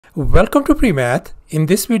Welcome to PreMath. In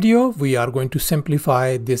this video, we are going to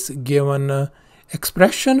simplify this given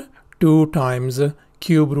expression 2 times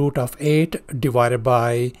cube root of 8 divided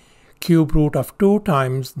by cube root of 2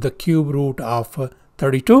 times the cube root of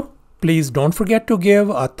 32. Please don't forget to give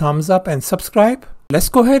a thumbs up and subscribe. Let's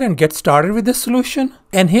go ahead and get started with the solution.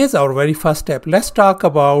 And here's our very first step. Let's talk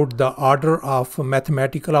about the order of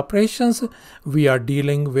mathematical operations. We are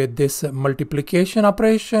dealing with this multiplication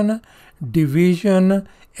operation, division,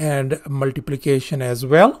 and multiplication as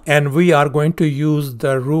well. And we are going to use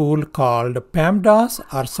the rule called PEMDAS,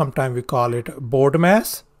 or sometimes we call it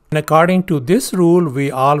BORDMAS. And according to this rule, we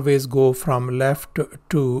always go from left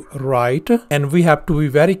to right. And we have to be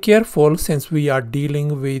very careful since we are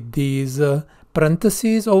dealing with these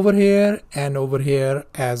parentheses over here and over here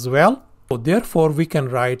as well. So therefore, we can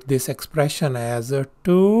write this expression as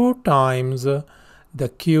 2 times the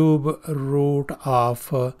cube root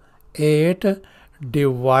of 8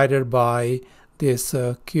 divided by this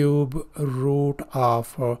cube root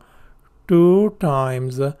of 2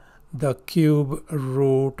 times the cube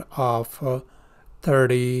root of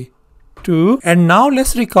 32. And now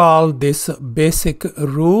let's recall this basic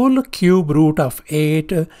rule. Cube root of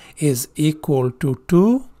 8 is equal to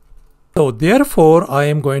 2. So therefore, I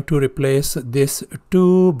am going to replace this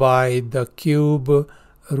 2 by the cube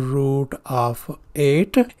root of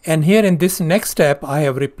 8. And here in this next step, I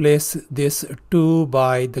have replaced this 2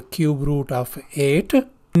 by the cube root of 8.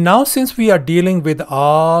 Now since we are dealing with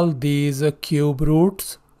all these cube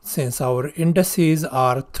roots, since our indices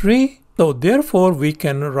are 3, so therefore we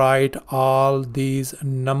can write all these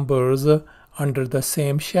numbers under the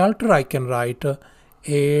same shelter. I can write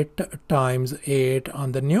 8 times 8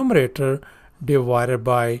 on the numerator divided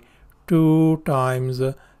by 2 times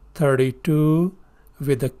 32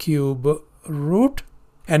 with the cube root.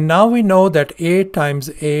 And now we know that 8 times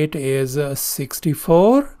 8 is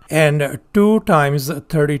 64 and 2 times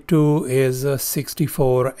 32 is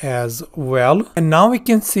 64 as well. And now we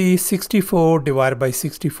can see 64 divided by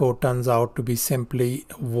 64 turns out to be simply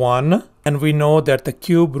 1. And we know that the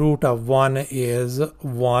cube root of 1 is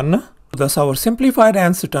 1. Thus our simplified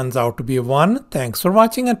answer turns out to be 1. Thanks for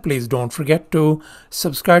watching, and please don't forget to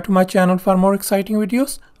subscribe to my channel for more exciting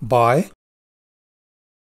videos. Bye.